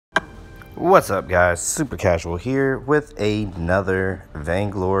What's up, guys? Supercasual here with another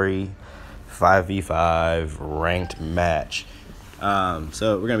Vainglory 5v5 ranked match.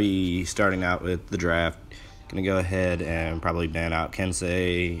 So we're going to be starting out with the draft. Going to go ahead and probably ban out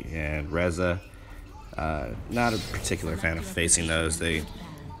Kensei and Reza. Not a particular fan of facing those. They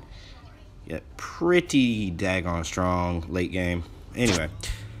get pretty daggone strong late game. Anyway,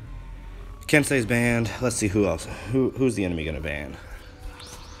 Kensei's banned. Let's see who else. Who's the enemy going to ban?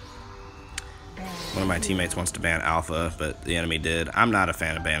 One of my teammates wants to ban Alpha, but the enemy did. I'm not a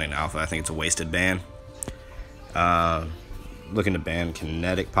fan of banning Alpha. I think it's a wasted ban. Looking to ban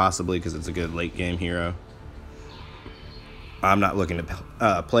Kinetic possibly because it's a good late game hero. I'm not looking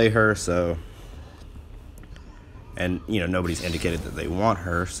to play her, so... And, you know, nobody's indicated that they want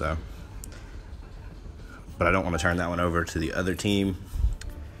her, so... But I don't want to turn that one over to the other team.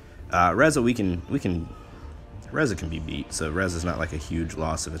 Reza, Reza can be beat, so Reza's not like a huge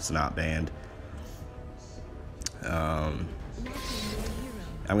loss if it's not banned. I'm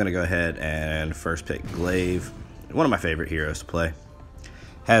going to go ahead and first pick Glaive, one of my favorite heroes to play.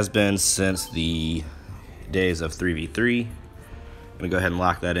 Has been since the days of 3v3. I'm going to go ahead and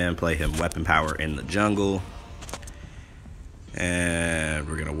lock that in, play him Weapon Power in the jungle. And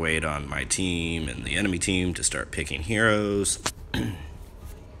we're going to wait on my team and the enemy team to start picking heroes.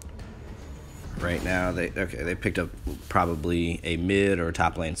 Right now, they picked up probably a mid or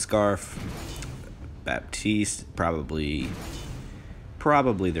top lane Scarf. Baptiste, probably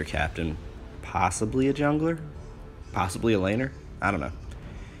their captain, possibly a jungler, possibly a laner. I don't know.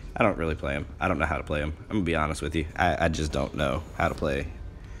 I don't really play him. I don't know how to play him. I'm gonna be honest with you. I just don't know how to play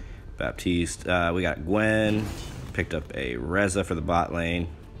Baptiste. We got Gwen, picked up a Reza for the bot lane.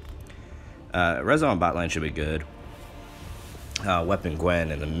 Reza on bot lane should be good. Weapon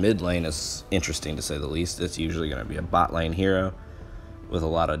Gwen in the mid lane is interesting to say the least. It's usually gonna be a bot lane hero with a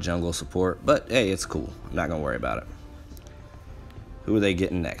lot of jungle support, but hey, it's cool. I'm not gonna worry about it. Who are they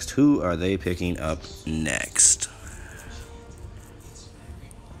getting next? Who are they picking up next?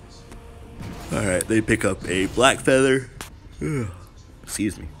 Alright, they pick up a Black Feather.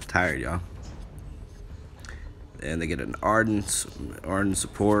 Excuse me, tired, y'all. And they get an Arden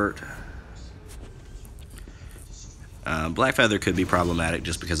support. Black Feather could be problematic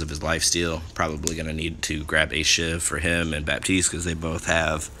just because of his lifesteal. Probably going to need to grab a Shiv for him and Baptiste because they both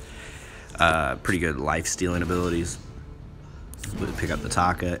have pretty good life-stealing abilities. We pick up the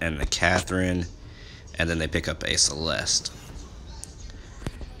Taka and the Catherine, and then they pick up a Celeste.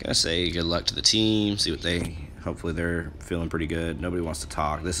 Gonna say good luck to the team. See what hopefully they're feeling pretty good. Nobody wants to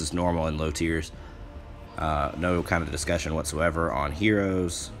talk. This is normal in low tiers. No kind of discussion whatsoever on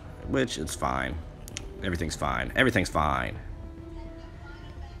heroes, which it's fine. Everything's fine. Everything's fine.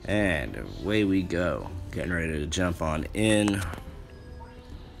 And away we go. Getting ready to jump on in.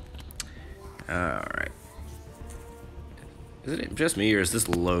 Alright. Is it just me, or is this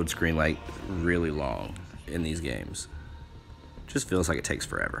load screen like really long in these games? Just feels like it takes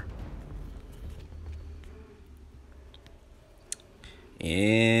forever.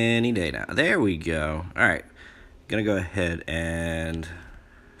 Any day now. There we go. Alright. Gonna go ahead and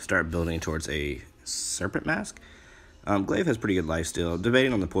start building towards a Serpent Mask. Glaive has pretty good lifesteal.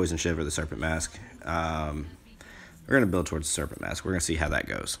 Debating on the Poison Shiv or the Serpent Mask. We're going to build towards the Serpent Mask. We're going to see how that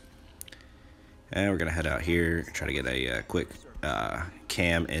goes. And we're going to head out here, try to get a quick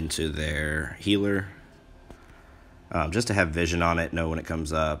cam into their healer. Just to have vision on it, know when it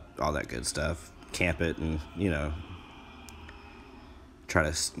comes up, all that good stuff. Camp it and, you know, try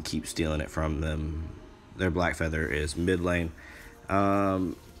to keep stealing it from them. Their Black Feather is mid lane.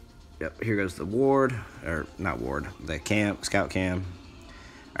 Yep, here goes the ward, or not ward, the scout cam.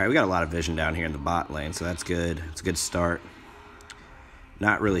 All right, we got a lot of vision down here in the bot lane, so that's good. It's a good start.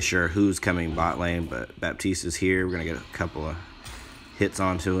 Not really sure who's coming bot lane, but Baptiste is here. We're gonna get a couple of hits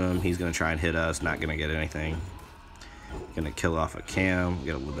onto him. He's gonna try and hit us, not gonna get anything. Gonna kill off a cam,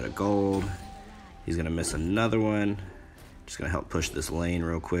 get a little bit of gold. He's gonna miss another one. Just gonna help push this lane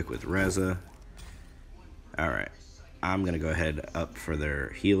real quick with Reza. All right. I'm going to go ahead up for their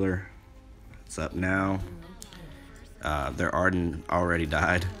healer. It's up now. Their Arden already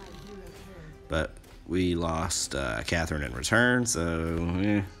died. But we lost Catherine in return, so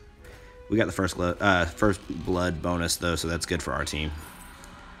we got the first blood bonus, though, so that's good for our team.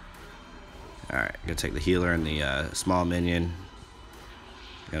 Alright, going to take the healer and the small minion.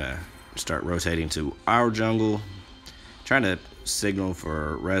 Going to start rotating to our jungle. Trying to signal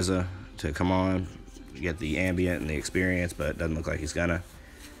for Reza to come on. Get the ambient and the experience, but it doesn't look like he's gonna.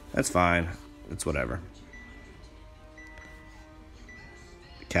 That's fine. It's whatever.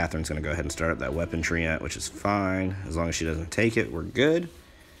 Catherine's gonna go ahead and start up that weapon treant, which is fine. As long as she doesn't take it, we're good.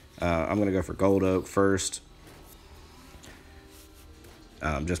 I'm going to go for Gold Oak first.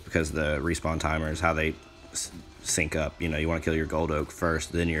 Just because the respawn timers, how they sync up. You know, you want to kill your Gold Oak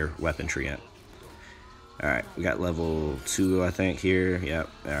first, then your weapon treant. Alright, we got level 2, I think, here. Yep,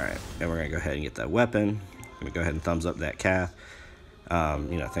 alright. And we're going to go ahead and get that weapon. I'm going to go ahead and thumbs up that Kath.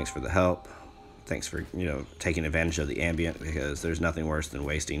 You know, thanks for the help. Thanks for, you know, taking advantage of the ambient, because there's nothing worse than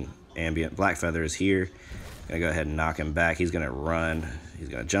wasting ambient. Blackfeather is here. Gonna go ahead and knock him back. He's gonna run. He's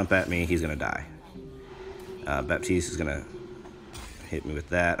gonna jump at me. He's gonna die. Baptiste is gonna hit me with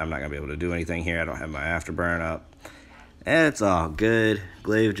that. I'm not gonna be able to do anything here. I don't have my afterburn up. And it's all good.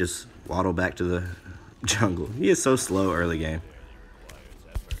 Glaive just waddled back to the jungle. He is so slow early game.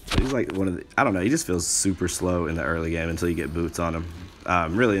 He's like one of the, I don't know, he just feels super slow in the early game until you get boots on him.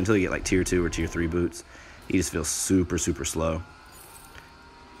 Really, until you get like tier 2 or tier 3 boots. He just feels super, super slow.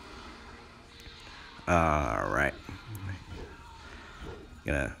 Alright.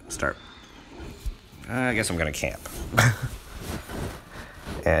 Gonna start. I guess I'm gonna camp.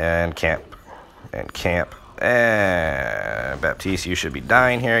 And camp. And camp. And Baptiste, you should be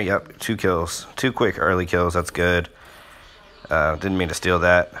dying here. Yep, 2 kills. 2 quick early kills, that's good. Didn't mean to steal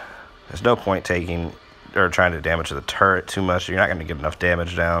that. There's no point taking or trying to damage the turret too much. You're not going to get enough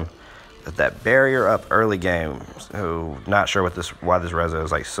damage down. But that barrier up early game, so not sure what why this Rezo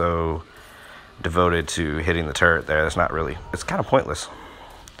is like so devoted to hitting the turret there. It's not really, it's kind of pointless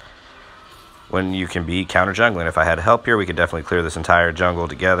when you can be counter jungling. If I had help here, we could definitely clear this entire jungle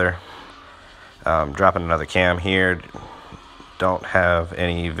together. Dropping another cam here. Don't have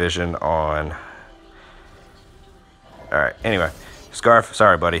any vision on. Alright, anyway. Scarf,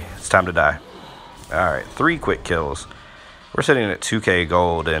 sorry buddy, it's time to die. Alright, 3 quick kills. We're sitting at 2k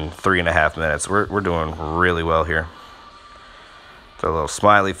gold in 3.5 minutes. We're doing really well here. So a little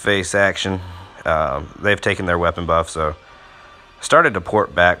smiley face action. They've taken their weapon buff, so started to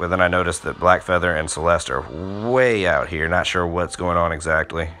port back, but then I noticed that Blackfeather and Celeste are way out here. Not sure what's going on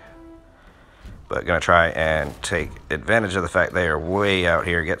exactly. But gonna try and take advantage of the fact they are way out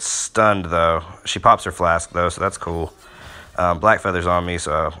here. Gets stunned though. She pops her flask though, so that's cool. Blackfeather's on me,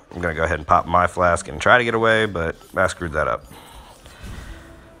 so I'm gonna go ahead and pop my flask and try to get away, but I screwed that up.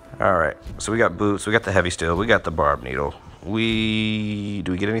 Alright, so we got boots, we got the heavy steel, we got the barb needle. Do we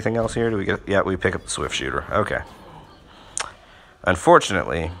get anything else here? Yeah, we pick up the swift shooter. Okay.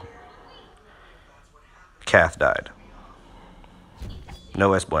 Unfortunately, Kath died.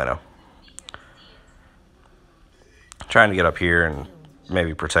 No es bueno. Trying to get up here and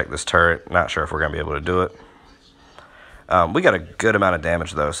maybe protect this turret. Not sure if we're going to be able to do it. We got a good amount of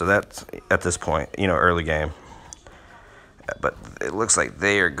damage, though, so that's, at this point, you know, early game. But it looks like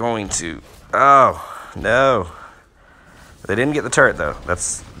they are going to... Oh, no. They didn't get the turret, though.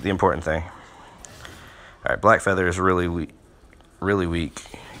 That's the important thing. All right, Blackfeather is really weak. Really weak.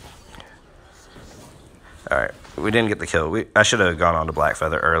 All right, we didn't get the kill. I should have gone on to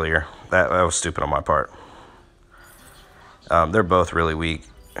Blackfeather earlier. That was stupid on my part. They're both really weak.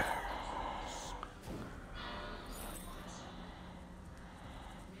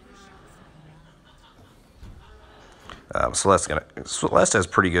 Celeste has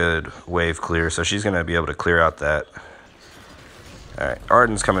pretty good wave clear, so she's gonna be able to clear out that. All right,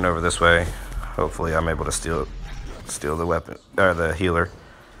 Arden's coming over this way. Hopefully, I'm able to steal the weapon or the healer.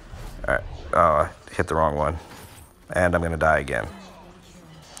 All right, I hit the wrong one, and I'm gonna die again.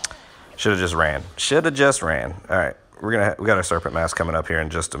 Should have just ran. Should have just ran. All right, we got our serpent mask coming up here in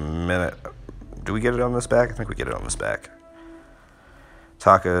just a minute. Do we get it on this back? I think we get it on this back.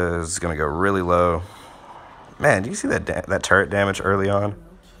 Taka is gonna go really low. Man, do you see that turret damage early on?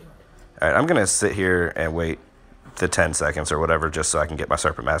 All right, I'm gonna sit here and wait the 10 seconds or whatever, just so I can get my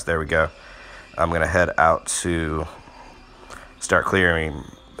serpent mask. There we go. I'm gonna head out to start clearing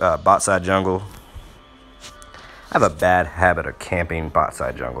bot side jungle. I have a bad habit of camping bot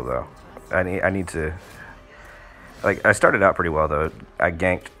side jungle though. I need to, like, I started out pretty well though. I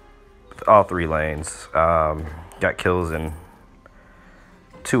ganked all 3 lanes, got kills in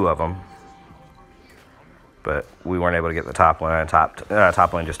 2 of them. But we weren't able to get the top lane.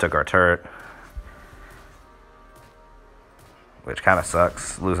 Top lane just took our turret, which kind of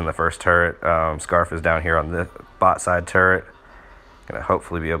sucks, losing the first turret. Scarf is down here on the bot side turret. Gonna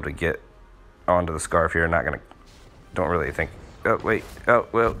hopefully be able to get onto the Scarf here. Don't really think. Oh wait. Oh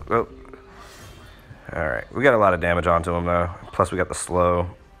well. Oh. All right. We got a lot of damage onto him though. Plus we got the slow.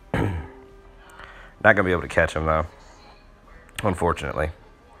 Not gonna be able to catch him though, unfortunately.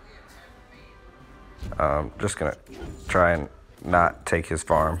 Just gonna try and not take his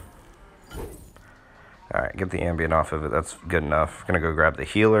farm. Alright, get the ambient off of it. That's good enough. Gonna go grab the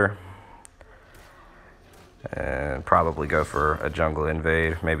healer. And probably go for a jungle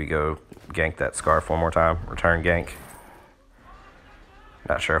invade. Maybe go gank that Scarf one more time. Return gank.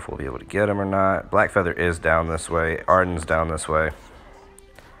 Not sure if we'll be able to get him or not. Blackfeather is down this way. Arden's down this way.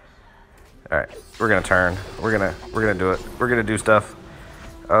 Alright, we're gonna turn. We're gonna do it. We're gonna do stuff.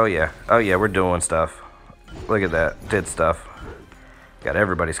 Oh yeah. Oh yeah, we're doing stuff. Look at that. Did stuff. Got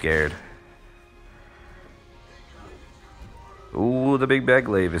everybody scared. Ooh, the big bag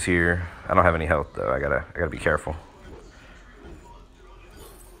glaive is here. I don't have any health though. I gotta be careful.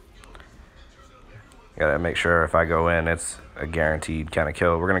 Gotta make sure if I go in, it's a guaranteed kind of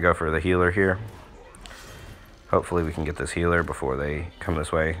kill. We're gonna go for the healer here. Hopefully we can get this healer before they come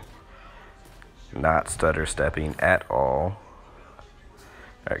this way. Not stutter stepping at all.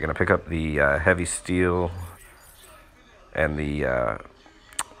 Alright, gonna pick up the heavy steel and the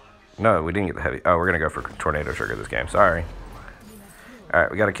no, we didn't get the heavy. Oh, we're gonna go for tornado trigger this game. Sorry. Alright,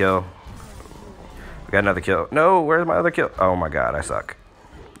 we got a kill. We got another kill. No, where's my other kill? Oh my god, I suck.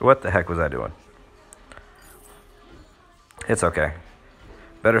 What the heck was I doing? It's okay.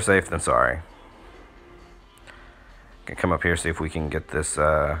 Better safe than sorry. Can come up here, see if we can get this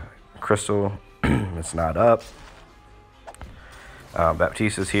crystal. It's not up.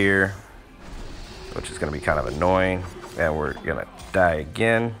 Baptiste is here, which is going to be kind of annoying. And we're going to die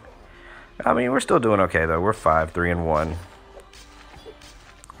again. I mean, we're still doing okay, though. We're 5-3-1.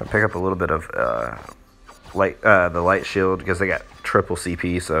 I'll pick up a little bit of the light shield because they got triple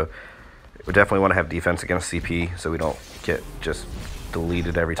CP, so we definitely want to have defense against CP so we don't get just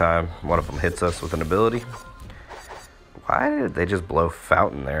deleted every time one of them hits us with an ability. Why did they just blow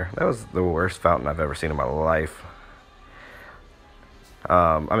fountain there? That was the worst fountain I've ever seen in my life.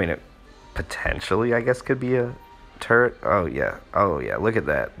 I mean, it potentially, I guess, could be a turret. Oh, yeah. Oh, yeah. Look at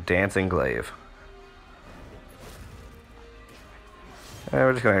that. Dancing glaive. And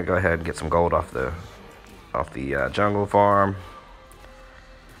we're just going to go ahead and get some gold off the jungle farm.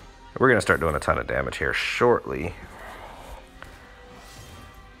 We're going to start doing a ton of damage here shortly.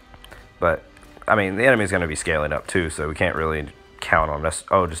 But, I mean, the enemy's going to be scaling up too, so we can't really count on us.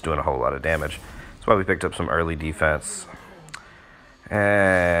 Oh, just doing a whole lot of damage. That's why we picked up some early defense.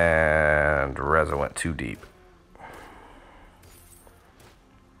 And Reza went too deep.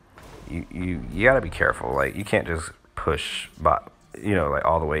 You got to be careful. Like, you can't just push bot, you know, like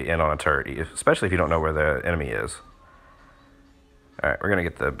all the way in on a turret, especially if you don't know where the enemy is. Alright, we're going to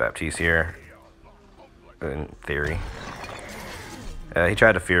get the Baptiste here, in theory. He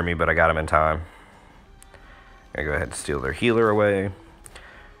tried to fear me, but I got him in time. I'm going to go ahead and steal their healer away.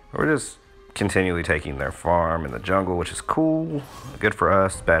 We're just continually taking their farm in the jungle, which is cool. Good for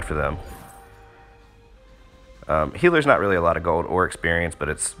us, bad for them. Healer's not really a lot of gold or experience, but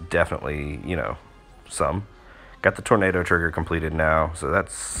it's definitely, you know, some. Got the tornado trigger completed now, so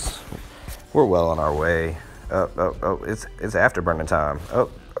we're well on our way. Oh, it's afterburning time. Oh,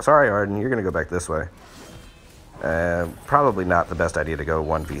 sorry, Arden, you're going to go back this way. Probably not the best idea to go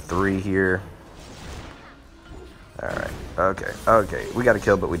 1v3 here. Alright, okay. We got a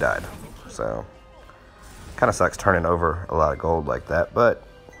kill, but we died. So, kind of sucks turning over a lot of gold like that, but,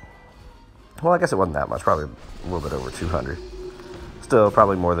 well, I guess it wasn't that much. Probably a little bit over 200. Still,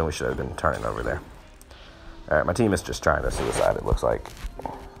 probably more than we should have been turning over there. Alright, my team is just trying to suicide, it looks like.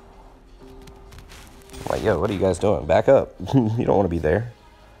 I'm like, yo, what are you guys doing? Back up. You don't want to be there.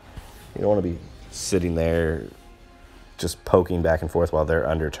 You don't want to be sitting there just poking back and forth while they're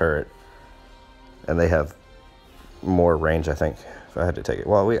under turret. And they have more range, I think, if I had to take it.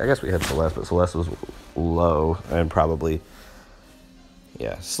 Well, I guess we had Celeste, but Celeste was low and probably...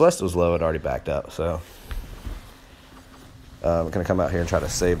 Yeah, Celeste was low and already backed up, so... I'm going to come out here and try to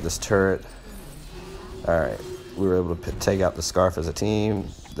save this turret. Alright, we were able to take out the Scarf as a team.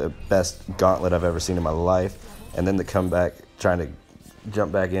 The best gauntlet I've ever seen in my life. And then to come back, trying to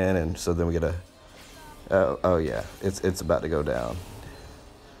jump back in, and so then we get a... Oh yeah, it's about to go down.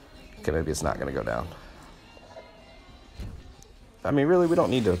 Okay, maybe it's not going to go down. I mean, really, we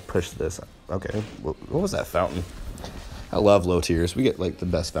don't need to push this. Okay, what was that fountain? I love low tiers. We get, like, the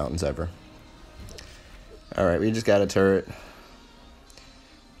best fountains ever. Alright, we just got a turret.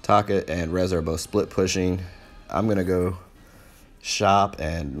 Taka and Reza are both split pushing. I'm going to go shop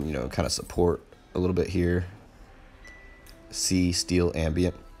and, you know, kind of support a little bit here. Steal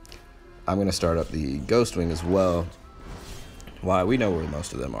ambient. I'm going to start up the Ghost Wing as well. Why? We know where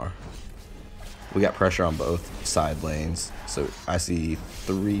most of them are. We got pressure on both side lanes. So I see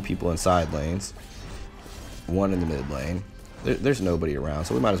 3 people in side lanes. 1 in the mid lane. There's nobody around,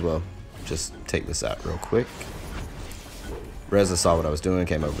 so we might as well just take this out real quick. Reza saw what I was doing,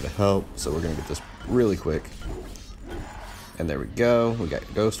 came over to help, so we're going to get this really quick. And there we go. We got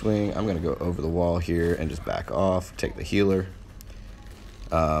Ghost Wing. I'm going to go over the wall here and just back off. Take the healer.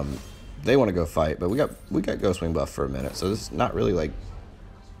 They want to go fight, but we got Ghost Wing buff for a minute. So this is not really like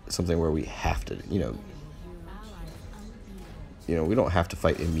something where we have to, you know, we don't have to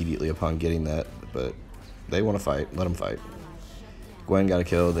fight immediately upon getting that, but they want to fight. Let them fight. Gwen got a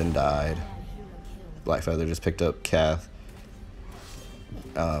kill, then died. Blackfeather just picked up Kath.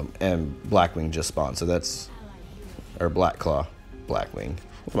 And Blackwing just spawned, so that's... Or Blackclaw. Blackwing.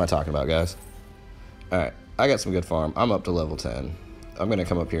 What am I talking about, guys? Alright, I got some good farm. I'm up to level 10. I'm going to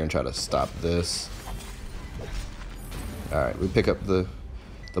come up here and try to stop this. Alright, we pick up the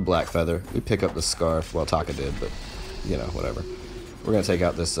Blackfeather. We pick up the Scarf. Well, Taka did, but, you know, whatever. We're going to take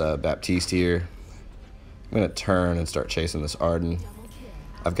out this Baptiste here. I'm going to turn and start chasing this Arden.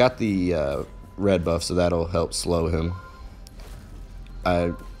 I've got the red buff, so that'll help slow him.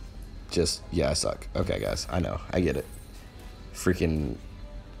 I suck. Okay, guys, I know. I get it. Freaking...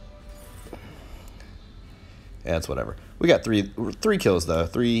 Yeah, it's whatever. We got three kills, though.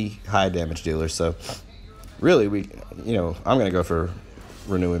 3 high damage dealers, so... Really, I'm going to go for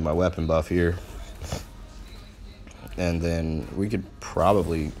renewing my weapon buff here. And then we could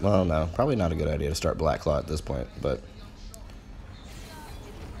probably... Well, no, probably not a good idea to start Blackclaw at this point, but...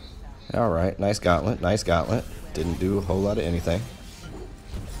 Alright, nice gauntlet, nice gauntlet. Didn't do a whole lot of anything.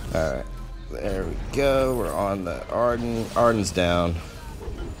 Alright, there we go. We're on the Arden. Arden's down.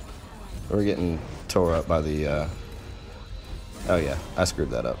 We're getting tore up by the... Oh yeah, I screwed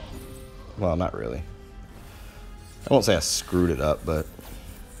that up. Well, not really. I won't say I screwed it up, but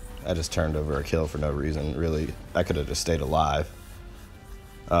I just turned over a kill for no reason. Really, I could have just stayed alive.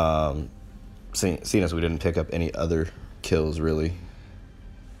 Seeing as we didn't pick up any other kills, really.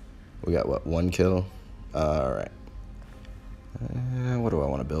 We got, what, 1 kill? Alright. What do I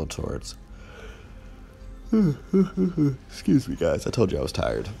want to build towards? Excuse me, guys. I told you I was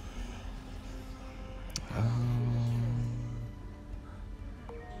tired.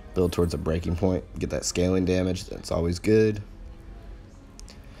 Build towards a breaking point. Get that scaling damage. That's always good.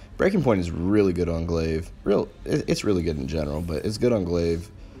 Breaking point is really good on Glaive. It's really good in general, but it's good on Glaive.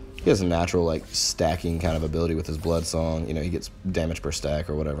 He has a natural, like, stacking kind of ability with his Blood Song. You know, he gets damage per stack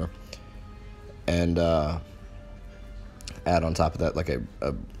or whatever. And add on top of that, like,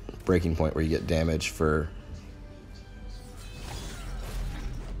 a breaking point where you get damage for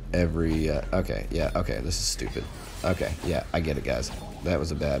every... okay, yeah, okay, this is stupid. Okay, yeah, I get it, guys. That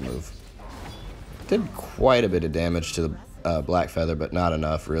was a bad move. Did quite a bit of damage to the Blackfeather, but not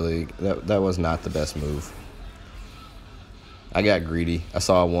enough, really. That was not the best move. I got greedy. I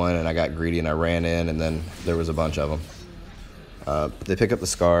saw one, and I got greedy, and I ran in, and then there was a bunch of them. They pick up the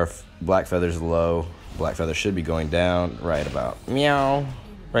Scarf. Blackfeather's low. Blackfeather should be going down right about. Meow.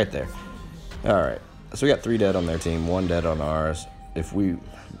 Right there. Alright. So we got 3 dead on their team, 1 dead on ours. They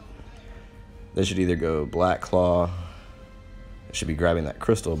should either go Blackclaw. It should be grabbing that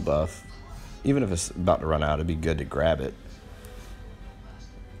crystal buff. Even if it's about to run out, it'd be good to grab it.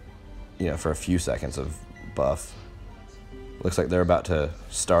 You know, for a few seconds of buff. Looks like they're about to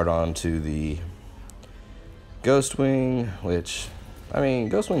start on to the Ghost Wing, which, I mean,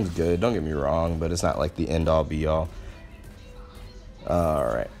 Ghost Wing's good, don't get me wrong, but it's not like the end-all, be-all.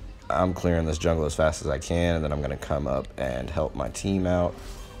 Alright, I'm clearing this jungle as fast as I can, and then I'm going to come up and help my team out.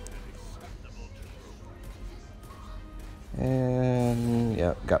 And,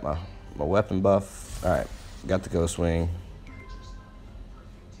 yeah, got my weapon buff. Alright, got the Ghost Wing.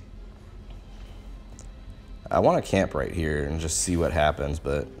 I want to camp right here and just see what happens,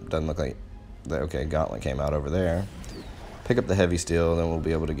 but it doesn't look like... Okay, Gauntlet came out over there. Pick up the heavy steel, then we'll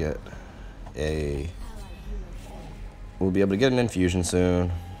be able to get a... We'll be able to get an infusion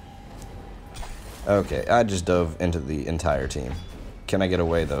soon. Okay, I just dove into the entire team. Can I get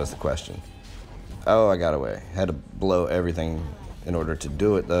away, though, is the question. Oh, I got away. Had to blow everything in order to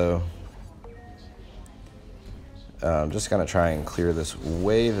do it, though. I'm just going to try and clear this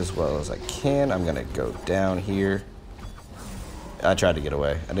wave as well as I can. I'm going to go down here. I tried to get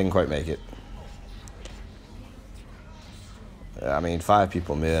away. I didn't quite make it. I mean, 5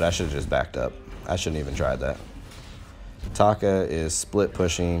 people mid. I should have just backed up. I shouldn't even tried that. Taka is split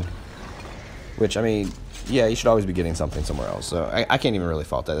pushing, which, I mean, yeah, you should always be getting something somewhere else. So I can't even really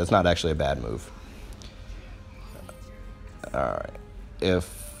fault that. That's not actually a bad move. Alright.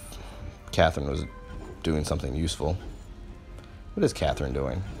 If Catherine was doing something useful. What is Catherine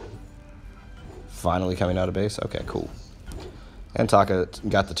doing? Finally coming out of base? Okay, cool. And Taka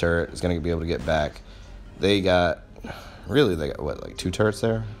got the turret. Is going to be able to get back. They got... Really, they got, what, like 2 turrets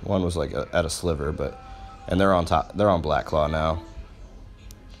there? One was, like, at a sliver, but... And they're on top. They're on Blackclaw now.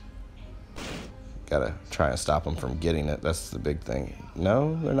 Gotta try and stop them from getting it. That's the big thing.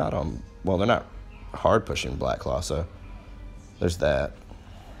 No, they're not on. Well, they're not hard pushing Black Claw, so there's that.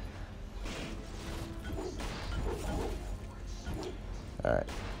 All right.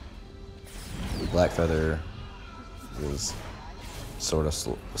 Black Feather is sort of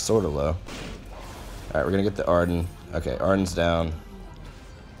low. All right, we're gonna get the Arden. Okay, Arden's down.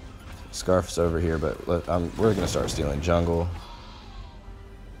 Scarf's over here, but we're gonna start stealing jungle.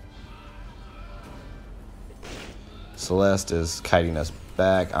 Celeste is kiting us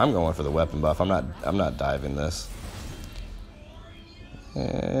back. I'm going for the weapon buff. I'm not diving this.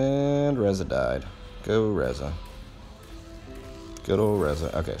 And Reza died. Go Reza. Good old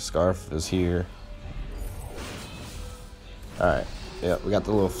Reza. Okay, Scarf is here. Alright. Yep, we got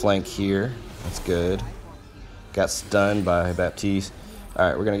the little flank here. That's good. Got stunned by Baptiste.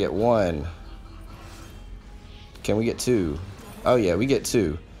 Alright, we're gonna get one. Can we get two? Oh yeah, we get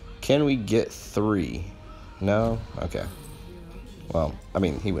two. Can we get three? No? Okay. Well, I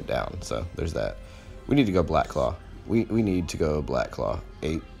mean, he went down, so there's that. We need to go Black Claw. We need to go Black Claw.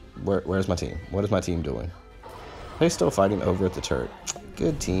 8. Where's my team? What is my team doing? They're still fighting over at the turret.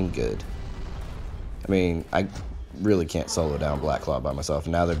 Good team, good. I mean, I really can't solo down Black Claw by myself.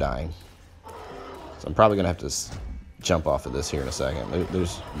 Now they're dying. So I'm probably going to have to jump off of this here in a second.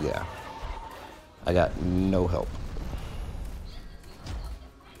 Yeah. I got no help.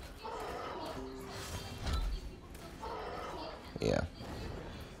 Yeah.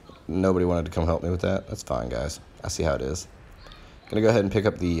 Nobody wanted to come help me with that. That's fine, guys. I see how it is. Gonna go ahead and pick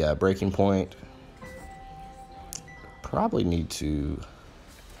up the breaking point. Probably need to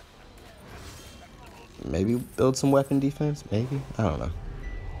maybe build some weapon defense. Maybe. I don't know.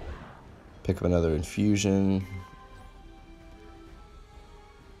 Pick up another infusion.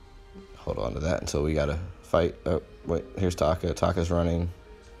 Hold on to that until we gotta fight. Oh, wait. Here's Taka. Taka's running.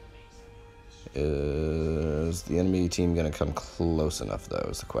 Is the enemy team going to come close enough, though,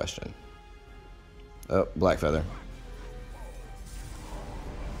 is the question. Oh, Black Feather.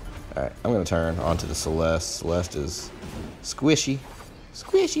 Alright, I'm going to turn onto the Celeste. Celeste is squishy.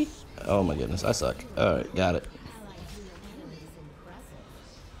 Squishy. Oh, my goodness, I suck. Alright, got it.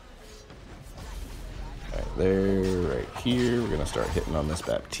 Alright, there, right here. We're going to start hitting on this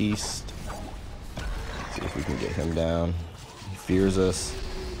Baptiste. See if we can get him down. He fears us.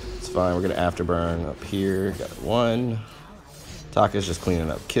 It's fine. We're going to afterburn up here. Got one. Taka's just cleaning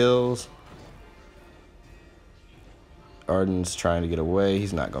up kills. Arden's trying to get away.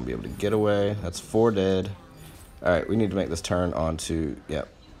 He's not going to be able to get away. That's 4 dead. All right, we need to make this turn onto... Yep.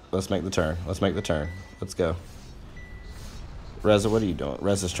 Let's make the turn. Let's make the turn. Let's go. Reza, what are you doing?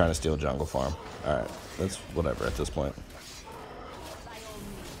 Reza's trying to steal jungle farm. All right. That's whatever at this point.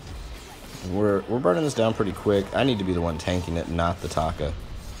 We're burning this down pretty quick. I need to be the one tanking it, not the Taka.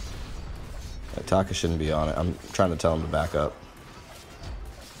 Taka shouldn't be on it. I'm trying to tell him to back up.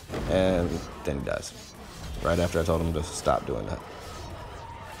 And then he dies. Right after I told him to stop doing that.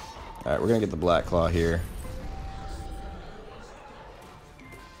 Alright, we're going to get the Black Claw here.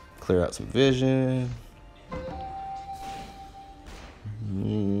 Clear out some vision.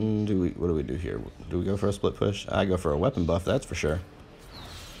 What do we do here? Do we go for a split push? I go for a weapon buff, that's for sure.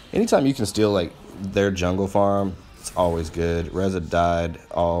 Anytime you can steal like their jungle farm, it's always good. Reza died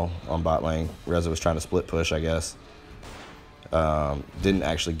all on bot lane. Reza was trying to split push, I guess. Didn't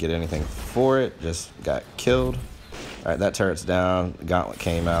actually get anything for it. Just got killed. All right, that turret's down. The gauntlet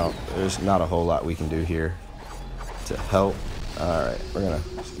came out. There's not a whole lot we can do here to help. All right, we're going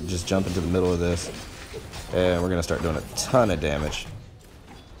to just jump into the middle of this. And we're going to start doing a ton of damage.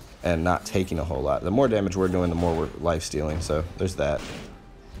 And not taking a whole lot. The more damage we're doing, the more we're life stealing. So there's that.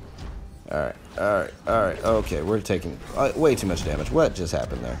 Alright, alright, alright. Okay, we're taking way too much damage. What just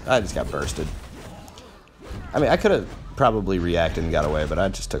happened there? I just got bursted. I mean, I could have probably reacted and got away, but I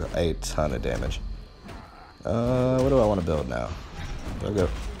just took a ton of damage. What do I want to build now?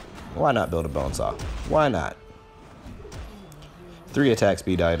 Why not build a bone saw? Why not? 3 attack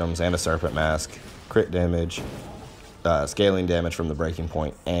speed items and a serpent mask. Crit damage. Scaling damage from the breaking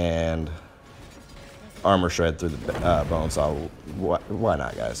point. And armor shred through the bone saw. Why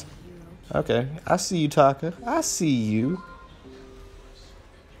not, guys? Okay, I see you, Taka. I see you.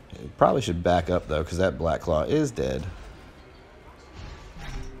 Probably should back up, though, because that Black Claw is dead.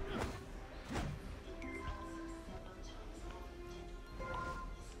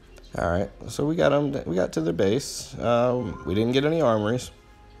 Alright, so we got them. We got to their base. We didn't get any armories,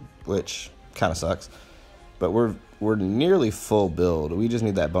 which kind of sucks. But we're nearly full build. We just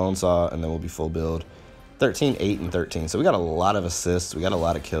need that bone saw, and then we'll be full build. 13, 8, and 13. So we got a lot of assists. We got a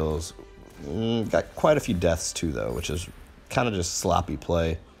lot of kills. Got quite a few deaths too, though, which is kind of just sloppy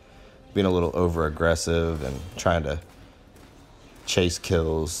play. being a little over aggressive and trying to chase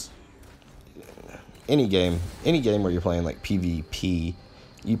kills. Any game where you're playing like PvP,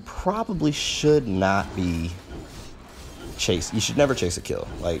 you probably should not be you should never chase a kill.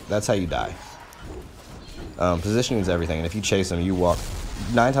 Like, that's how you die. Positioning is everything, and if you chase them, you walk.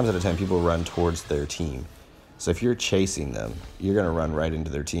 9 times out of 10, people run towards their team. So if you're chasing them, you're gonna run right into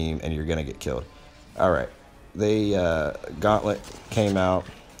their team, and you're gonna get killed. All right, Gauntlet came out,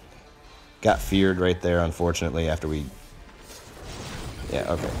 got feared right there, unfortunately, after we.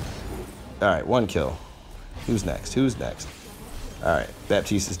 Yeah, okay. All right, 1 kill. Who's next? Who's next? All right,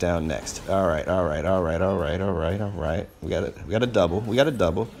 Baptiste's down next. All right. We got a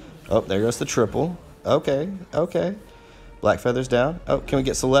double. Oh, there goes the triple. Okay. Blackfeather's down. Oh, can we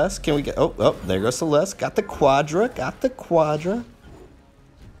get Celeste? Can we get? Oh, there goes Celeste. Got the quadra.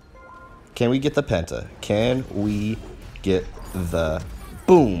 Can we get the penta? Can we get the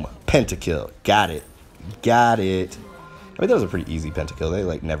boom pentakill? Got it. I mean, that was a pretty easy pentakill. They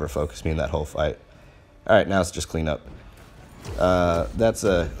like never focused me in that whole fight. All right, now let's just clean up. That's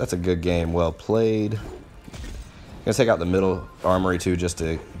a good game, well played. I'm gonna take out the middle armory too, just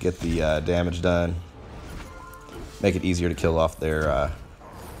to get the damage done. Make it easier to kill off their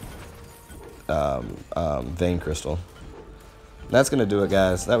vein crystal. That's gonna do it,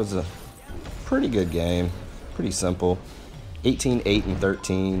 guys. That was a pretty good game, pretty simple. 18, 8, and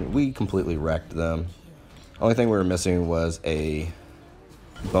 13. We completely wrecked them. Only thing we were missing was a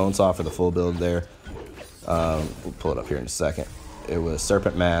bone saw for the full build there. We'll pull it up here in a second. It was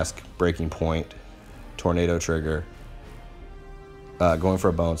Serpent Mask, Breaking Point, Tornado Trigger, going for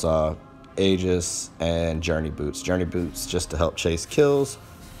a bone saw, Aegis, and Journey Boots. Journey Boots just to help chase kills.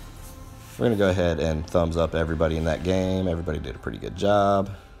 We're going to go ahead and thumbs up everybody in that game. Everybody did a pretty good job.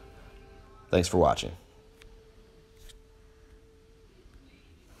 Thanks for watching.